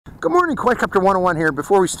Good morning, Quadcopter 101 here.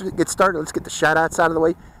 Before we get started, let's get the shout-outs out of the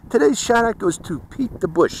way. Today's shout-out goes to Pete the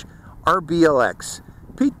Bush, RBLX.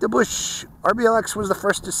 Pete the Bush, RBLX was the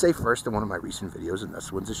first to say first in one of my recent videos, and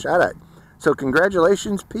this one's a shout-out. So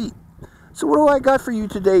congratulations, Pete. So what do I got for you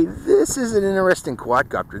today? This is an interesting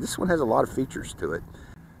quadcopter. This one has a lot of features to it.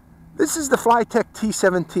 This is the Flytec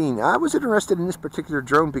T17. I was interested in this particular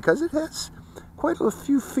drone because it has quite a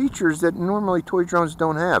few features that normally toy drones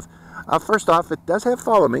don't have. First off, it does have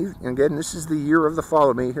follow me. And again, this is the year of the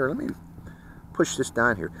follow me. Here, let me push this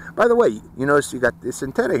down here. By the way, you notice you got this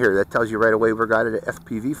antenna here that tells you right away we got an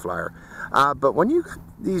FPV flyer. But when you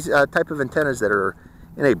these type of antennas that are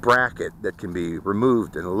in a bracket that can be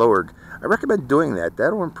removed and lowered, I recommend doing that.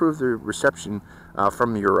 That'll improve the reception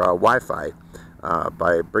from your Wi-Fi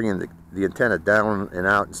by bringing the antenna down and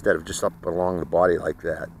out instead of just up along the body like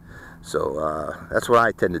that. So that's what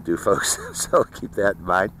I tend to do, folks. So keep that in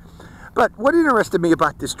mind. But what interested me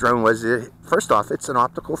about this drone was, first off, it's an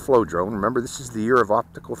optical flow drone. Remember, this is the year of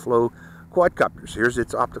optical flow quadcopters. Here's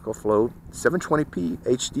its optical flow 720p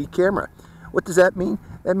HD camera. What does that mean?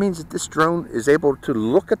 That means that this drone is able to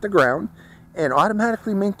look at the ground and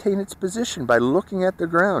automatically maintain its position by looking at the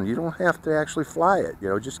ground. You don't have to actually fly it. You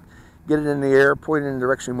know, just get it in the air, point it in the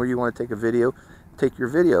direction where you want to take a video, take your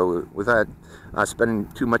video without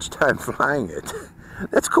spending too much time flying it.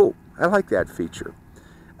 That's cool. I like that feature.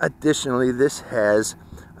 Additionally, this has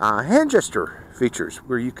hand gesture features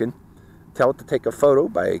where you can tell it to take a photo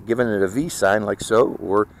by giving it a V sign like so,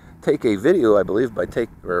 or take a video, I believe, by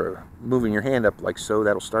moving your hand up like so.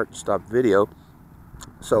 That'll start and stop video.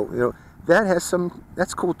 So, you know, that has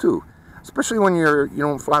that's cool too. Especially when you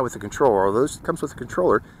don't fly with a controller. Although this comes with a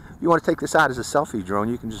controller, if you want to take this out as a selfie drone,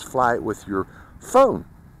 you can just fly it with your phone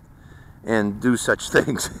and do such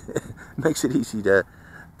things. It makes it easy to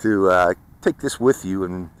take this with you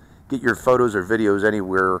and get your photos or videos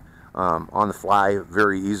anywhere on the fly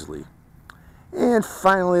very easily. And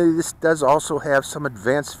finally, this does also have some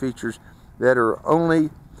advanced features that are only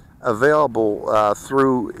available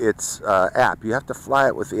through its app. You have to fly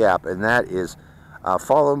it with the app, and that is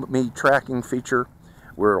follow me tracking feature,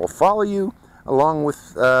 where it will follow you along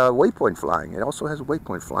with waypoint flying. It also has a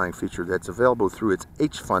waypoint flying feature that's available through its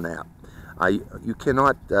HFun app. You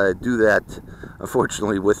cannot do that,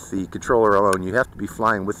 unfortunately, with the controller alone. You have to be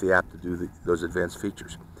flying with the app to do those advanced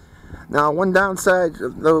features. Now, one downside,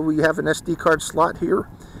 though we have an SD card slot here,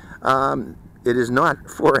 it is not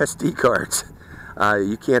for SD cards.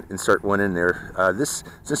 You can't insert one in there.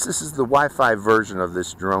 Since this is the Wi-Fi version of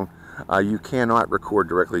this drone, you cannot record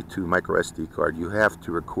directly to micro SD card. You have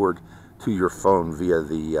to record to your phone via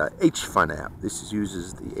the HFun app. This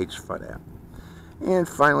uses the HFun app. And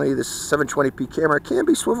finally, this 720p camera can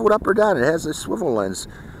be swiveled up or down. It has a swivel lens,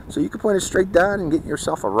 so you can point it straight down and get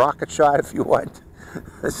yourself a rocket shot if you want.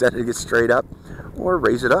 Set it straight up, or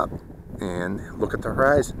raise it up and look at the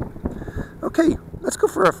horizon. Okay, let's go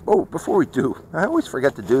for oh, before we do, I always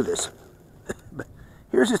forget to do this.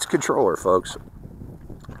 Here's its controller, folks.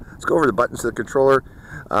 Let's go over the buttons of the controller.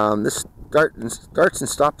 This starts and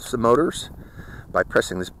stops the motors by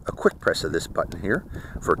pressing a quick press of this button here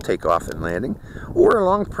for takeoff and landing, or a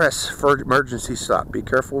long press for emergency stop. Be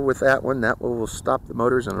careful with that one. That will stop the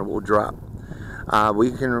motors and it will drop.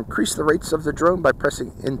 We can increase the rates of the drone by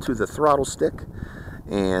pressing into the throttle stick,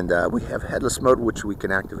 and we have headless mode, which we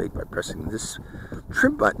can activate by pressing this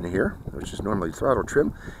trim button here, which is normally throttle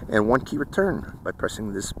trim, and one key return by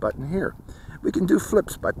pressing this button here. We can do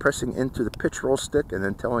flips by pressing into the pitch roll stick and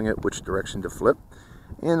then telling it which direction to flip.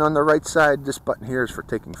 And on the right side, this button here is for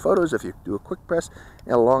taking photos. If you do a quick press,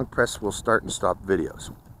 and a long press will start and stop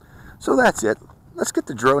videos. So that's it. Let's get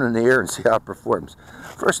the drone in the air and see how it performs.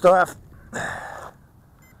 First off,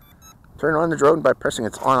 turn on the drone by pressing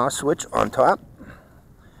its on-off switch on top.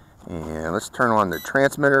 And let's turn on the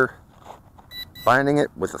transmitter, binding it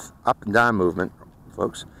with an up and down movement,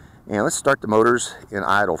 folks. And let's start the motors in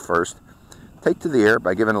idle first. Take to the air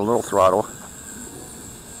by giving a little throttle.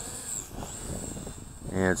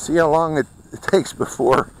 And see how long it takes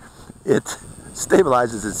before it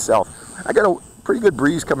stabilizes itself. I got a pretty good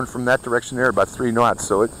breeze coming from that direction there, about 3 knots,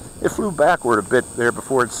 so it flew backward a bit there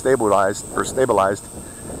before it stabilized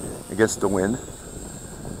against the wind.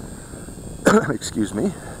 Excuse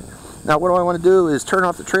me. Now what I want to do is turn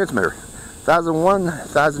off the transmitter. 1001,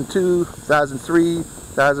 1002, 1003,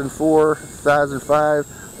 1004, 1005,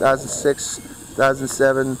 1006,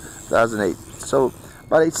 1007, 1008. So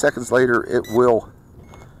about 8 seconds later it will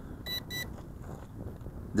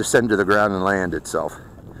descend to the ground and land itself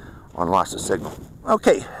on loss of signal.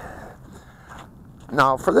 Okay,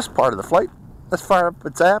 now for this part of the flight, let's fire up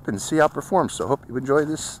its app and see how it performs. So hope you enjoy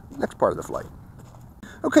this next part of the flight.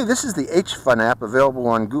 Okay, this is the H-Fun app available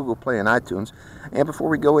on Google Play and iTunes. And before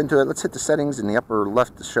we go into it, let's hit the settings in the upper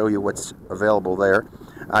left to show you what's available there.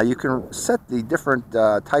 You can set the different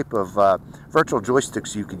type of virtual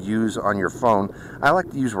joysticks you could use on your phone. I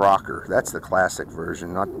like to use rocker. That's the classic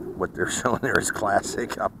version, not what they're showing there is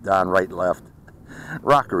classic, up, down, right, left.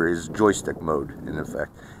 Rocker is joystick mode, in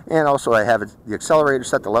effect. And also I have the accelerator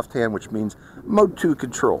set to left hand, which means mode 2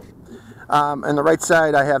 control. On the right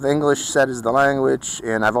side, I have English set as the language,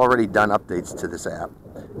 and I've already done updates to this app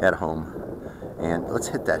at home. And let's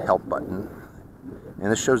hit that help button. And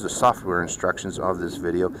this shows the software instructions of this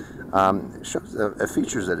video. It shows the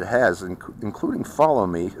features that it has, including follow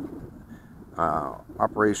me,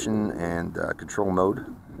 operation and control mode.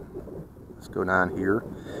 Let's go down here.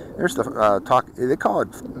 There's the they call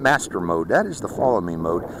it master mode. That is the follow me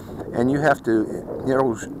mode. And you have to,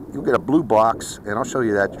 you'll get a blue box, and I'll show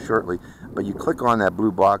you that shortly. But you click on that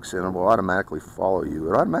blue box and it will automatically follow you.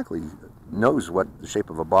 It automatically knows what the shape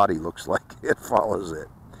of a body looks like. It follows it.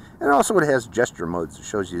 And also it has gesture modes. It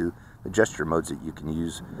shows you the gesture modes that you can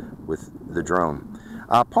use with the drone.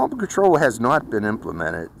 Palm control has not been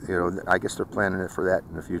implemented. I guess they're planning it for that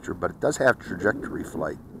in the future. But it does have trajectory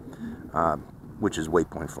flight, which is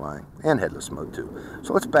waypoint flying, and headless mode too.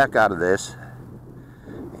 So let's back out of this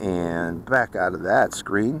and back out of that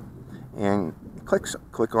screen and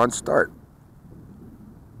click on start.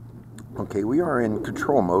 Okay, we are in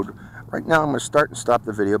control mode. Right now I'm going to start and stop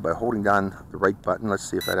the video by holding down the right button. Let's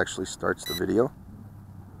see if that actually starts the video.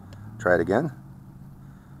 Try it again.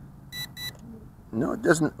 No, it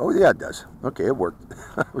doesn't. Oh yeah, it does. Okay, it worked.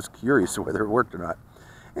 I was curious whether it worked or not.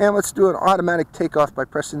 And let's do an automatic takeoff by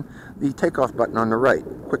pressing the takeoff button on the right.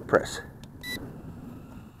 Quick press.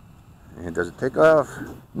 And does it take off?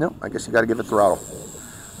 No, I guess you got to give it throttle.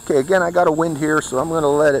 Okay, again, I got a wind here, so I'm going to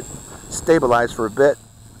let it stabilize for a bit.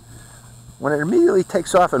 When it immediately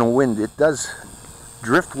takes off in a wind, it does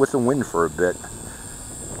drift with the wind for a bit.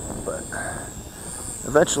 But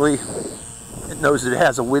eventually, it knows it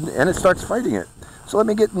has a wind, and it starts fighting it. So let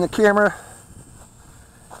me get in the camera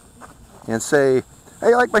and say, hey,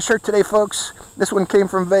 you like my shirt today, folks? This one came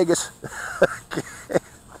from Vegas.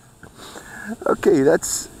 Okay,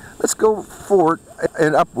 let's go forward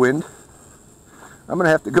and upwind. I'm going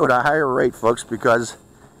to have to go to a higher rate, folks, because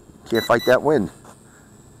I can't fight that wind.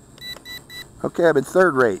 Okay, I'm in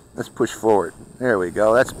third rate. Let's push forward. There we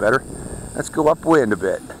go. That's better. Let's go upwind a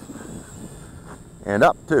bit. And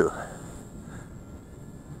up, too.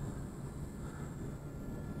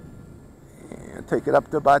 And take it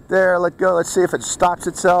up to about there. Let go. Let's see if it stops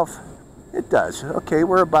itself. It does. Okay,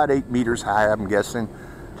 we're about 8 meters high, I'm guessing.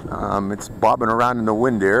 It's bobbing around in the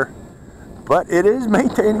wind here. But it is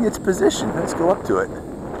maintaining its position. Let's go up to it.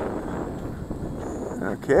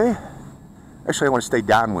 Okay. Actually, I want to stay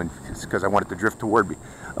downwind because I want it to drift toward me.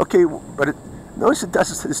 Okay, but notice it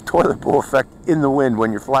does this toilet bowl effect in the wind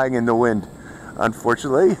when you're flying in the wind,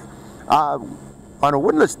 unfortunately. On a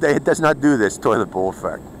windless day, it does not do this toilet bowl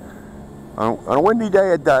effect. On a windy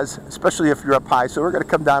day, it does, especially if you're up high. So we're going to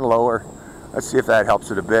come down lower. Let's see if that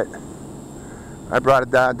helps it a bit. I brought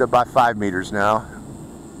it down to about 5 meters now.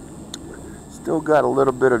 Still got a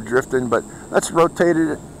little bit of drifting, but let's rotate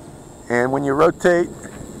it. And when you rotate,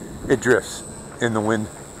 it drifts in the wind.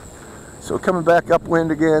 So coming back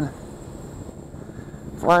upwind again,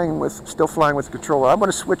 still flying with the controller. I'm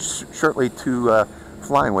going to switch shortly to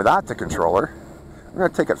flying without the controller. I'm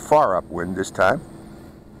going to take it far upwind this time.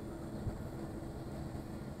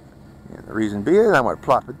 And the reason being, I'm going to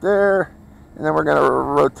plop it there, and then we're going to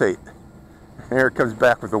rotate. And here it comes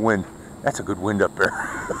back with the wind. That's a good wind up there.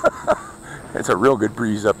 It's a real good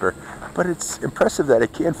breeze up there. But it's impressive that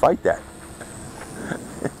it can't fight that.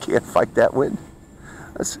 It can't fight that wind.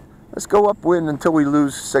 Let's go upwind until we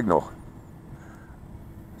lose signal.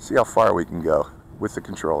 See how far we can go with the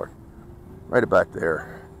controller. Right about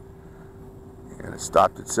there. And it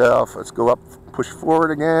stopped itself. Let's go up, push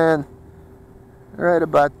forward again. Right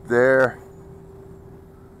about there.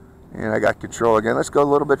 And I got control again. Let's go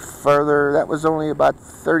a little bit further. That was only about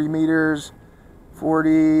 30 meters,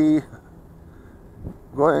 40,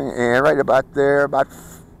 going, and right about there, about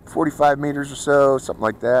 45 meters or so, something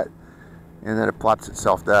like that. And then it plops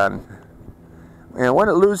itself down. And when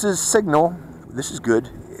it loses signal, this is good,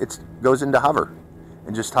 it goes into hover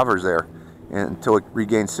and just hovers there until it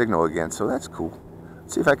regains signal again. So that's cool.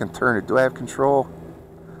 Let's see if I can turn it. Do I have control?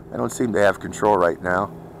 I don't seem to have control right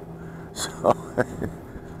now. So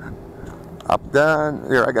up, down,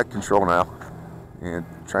 there, I got control now. And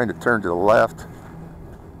trying to turn to the left.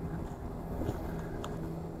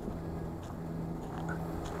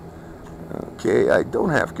 Okay, I don't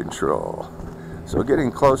have control. So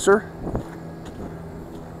getting closer.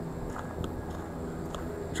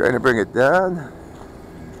 Trying to bring it down.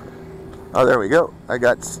 Oh, there we go. I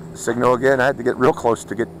got signal again. I had to get real close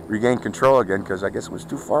to regain control again because I guess it was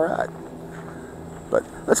too far out. But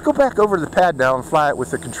let's go back over to the pad now and fly it with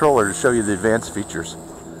the controller to show you the advanced features.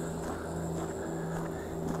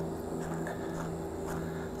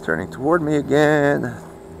 Turning toward me again.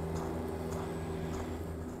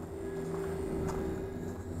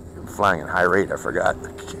 I'm flying at high rate, I forgot.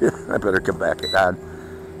 I better come back on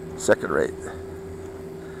second rate.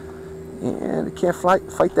 And it can't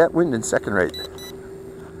fight that wind in second rate.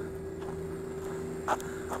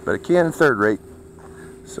 But it can in third rate.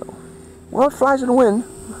 So, well, it flies in the wind.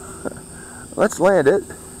 Let's land it.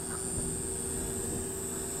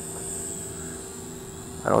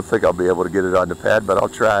 I don't think I'll be able to get it on the pad, but I'll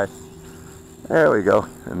try. There we go,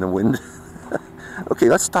 in the wind. Okay,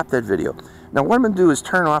 let's stop that video. Now what I'm going to do is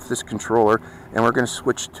turn off this controller, and we're going to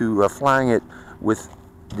switch to flying it with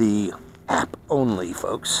the app only,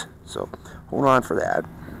 folks. So hold on for that.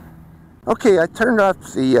 Okay, I turned off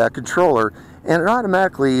the controller, and it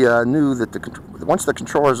automatically knew that once the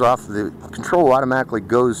controller's off, the control automatically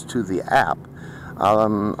goes to the app.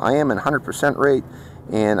 I am in 100% rate,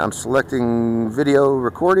 and I'm selecting video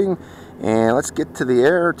recording, and let's get to the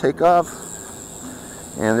air, take off,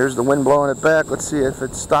 and there's the wind blowing it back. Let's see if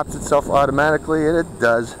it stops itself automatically, and it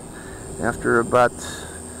does. After about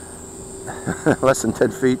less than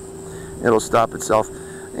 10 feet, it'll stop itself.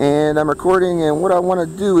 And I'm recording, and what I want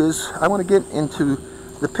to do is I want to get into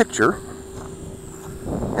the picture,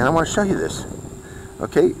 and I want to show you this.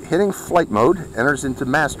 Okay, hitting flight mode enters into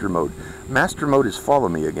master mode. Master mode is follow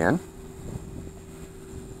me again.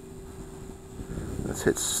 Let's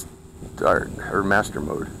hit start, or master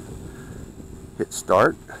mode. Hit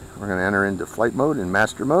start. We're going to enter into flight mode and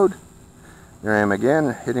master mode. There I am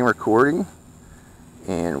again, hitting recording,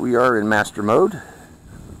 and we are in master mode.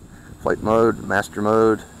 Flight mode, master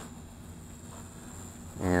mode,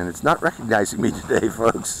 and it's not recognizing me today,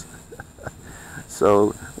 folks.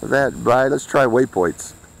 So with that, bye. Let's try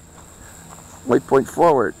waypoints. Waypoint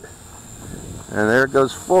forward, and there it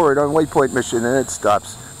goes forward on waypoint mission, and it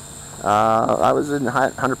stops. I was in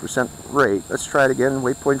 100% rate. Let's try it again.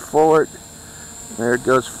 Waypoint forward. There it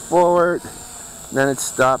goes forward. Then it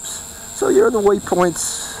stops. So you're the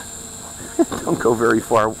waypoints. Don't go very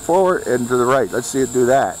far forward and to the right. Let's see it do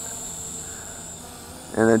that.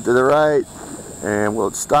 And then to the right. And will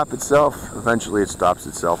it stop itself? Eventually it stops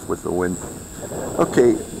itself with the wind.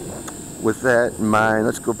 Okay. With that in mind,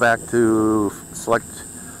 let's go back to select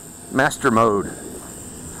master mode.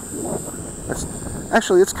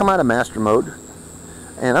 Actually, let's come out of master mode,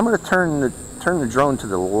 and I'm going to turn the drone to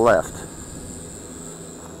the left,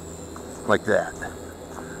 like that.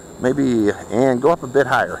 Maybe, and go up a bit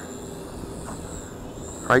higher,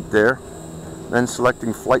 right there. Then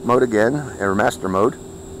selecting flight mode again, or master mode,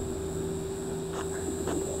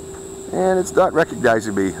 and it's not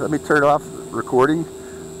recognizing me. Let me turn off recording,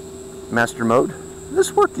 master mode.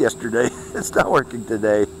 This worked yesterday. It's not working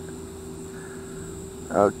today.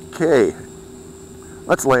 Okay.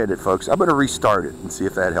 Let's land it, folks. I'm going to restart it and see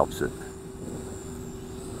if that helps it.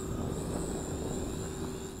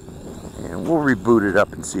 And we'll reboot it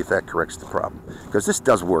up and see if that corrects the problem. Because this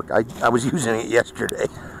does work. I was using it yesterday.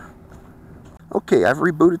 Okay, I've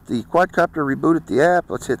rebooted the quadcopter, rebooted the app.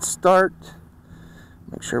 Let's hit start.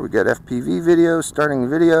 Make sure we got FPV video, starting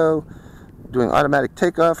video, doing automatic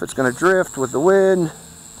takeoff. It's going to drift with the wind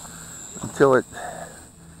until it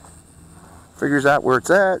figures out where it's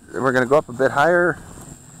at. And we're going to go up a bit higher.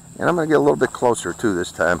 And I'm going to get a little bit closer too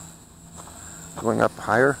this time. Going up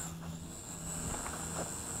higher.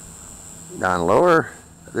 Down lower.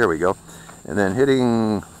 There we go. And then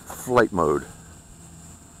hitting flight mode.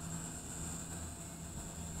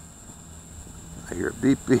 I hear a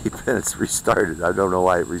beep beep and it's restarted. I don't know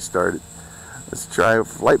why it restarted. Let's try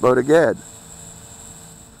flight mode again.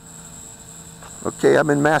 Okay,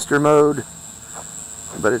 I'm in master mode,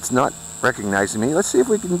 but it's not recognizing me. Let's see if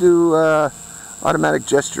we can do automatic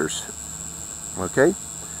gestures. Okay,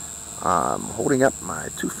 holding up my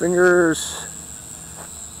two fingers,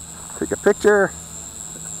 take a picture,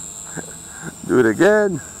 do it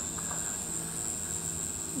again.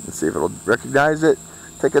 Let's see if it'll recognize it.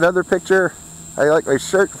 Take another picture. I like my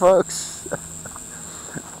shirt, folks.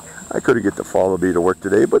 I couldn't get the follow me to work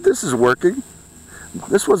today, but this is working.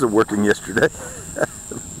 This wasn't working yesterday.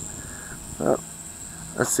 Well,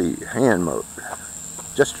 let's see, hand mode,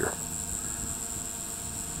 gesture.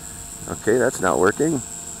 Okay, that's not working.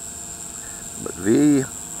 But V.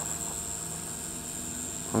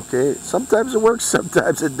 Okay, sometimes it works,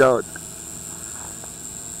 sometimes it don't.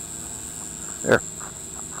 There.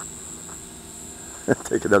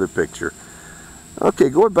 Take another picture. Okay,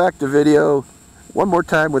 going back to video one more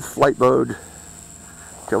time with flight mode.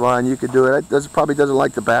 Come on, you can do it. It probably doesn't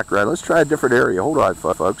like the background. Let's try a different area. Hold on,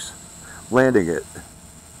 folks. Landing it.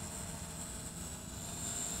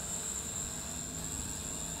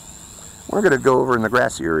 We're going to go over in the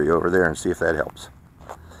grassy area over there and see if that helps.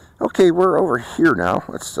 Okay, we're over here now.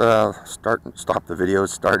 Let's stop the video,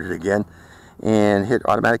 start it again, and hit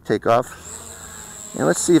automatic takeoff. And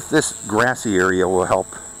let's see if this grassy area will help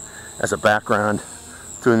as a background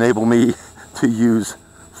to enable me to use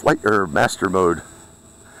flight or master mode.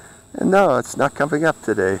 And no, it's not coming up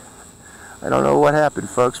today. I don't know what happened,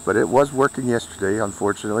 folks, but it was working yesterday,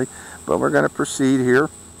 unfortunately. But we're going to proceed here.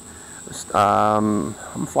 I'm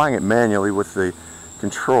flying it manually with the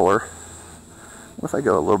controller. What if I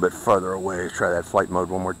go a little bit farther away? Try that flight mode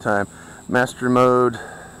one more time. Master mode,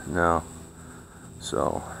 no.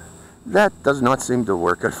 So that does not seem to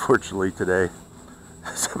work, unfortunately, today.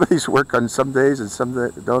 Some of these work on some days and some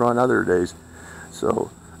that don't on other days. So,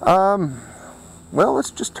 well, let's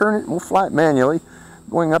just turn it and we'll fly it manually,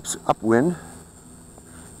 going upwind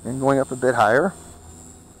and going up a bit higher.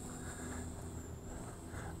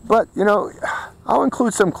 But, you know, I'll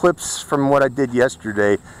include some clips from what I did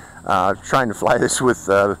yesterday, trying to fly this with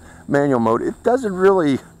manual mode. It doesn't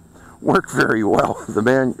really work very well,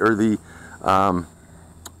 the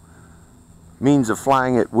means of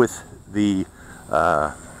flying it with the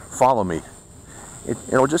follow me.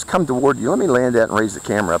 It'll just come toward you. Let me land that and raise the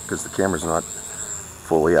camera up because the camera's not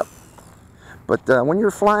fully up. But when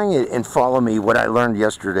you're flying it and follow me, what I learned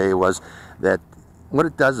yesterday was that what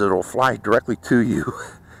it does, it'll fly directly to you.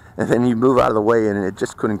 And then you move out of the way and it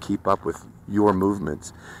just couldn't keep up with your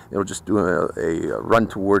movements. It'll just do a run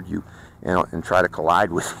toward you and try to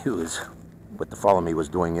collide with you, is what the follow me was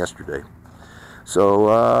doing yesterday.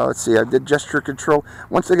 So let's see, I did gesture control.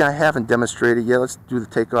 One thing I haven't demonstrated yet, let's do the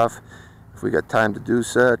takeoff if we got time to do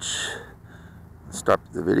such. Let's start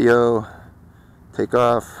the video,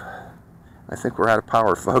 takeoff. I think we're out of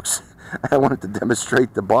power, folks. I wanted to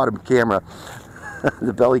demonstrate the bottom camera.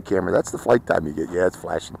 The belly camera, that's the flight time you get. Yeah, it's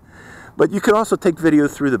flashing. But you can also take video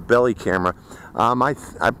through the belly camera.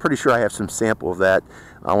 I'm pretty sure I have some sample of that.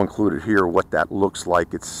 I'll include it here, what that looks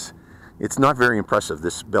like. It's not very impressive,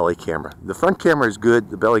 this belly camera. The front camera is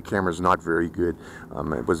good, the belly camera is not very good.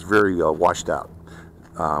 It was very washed out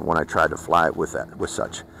when I tried to fly it with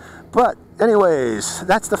such. But anyways,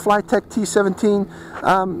 that's the Flytec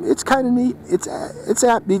T17. It's kind of neat. Its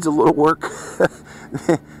app needs a little work.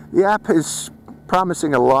 The app is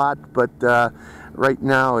promising a lot, but right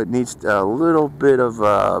now it needs a little bit of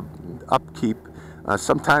upkeep.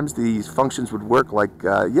 Sometimes these functions would work, like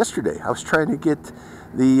yesterday. I was trying to get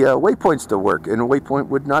the waypoints to work, and a waypoint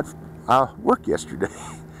would not work yesterday.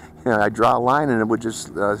 I draw a line and it would just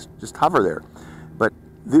hover there. But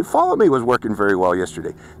the follow me was working very well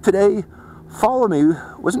yesterday. Today, follow me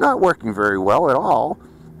was not working very well at all.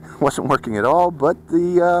 It wasn't working at all, but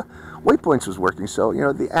the waypoints was working. So, you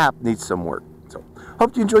know, the app needs some work. So,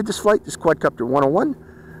 hope you enjoyed this flight. This is Quadcopter 101,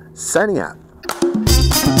 signing out.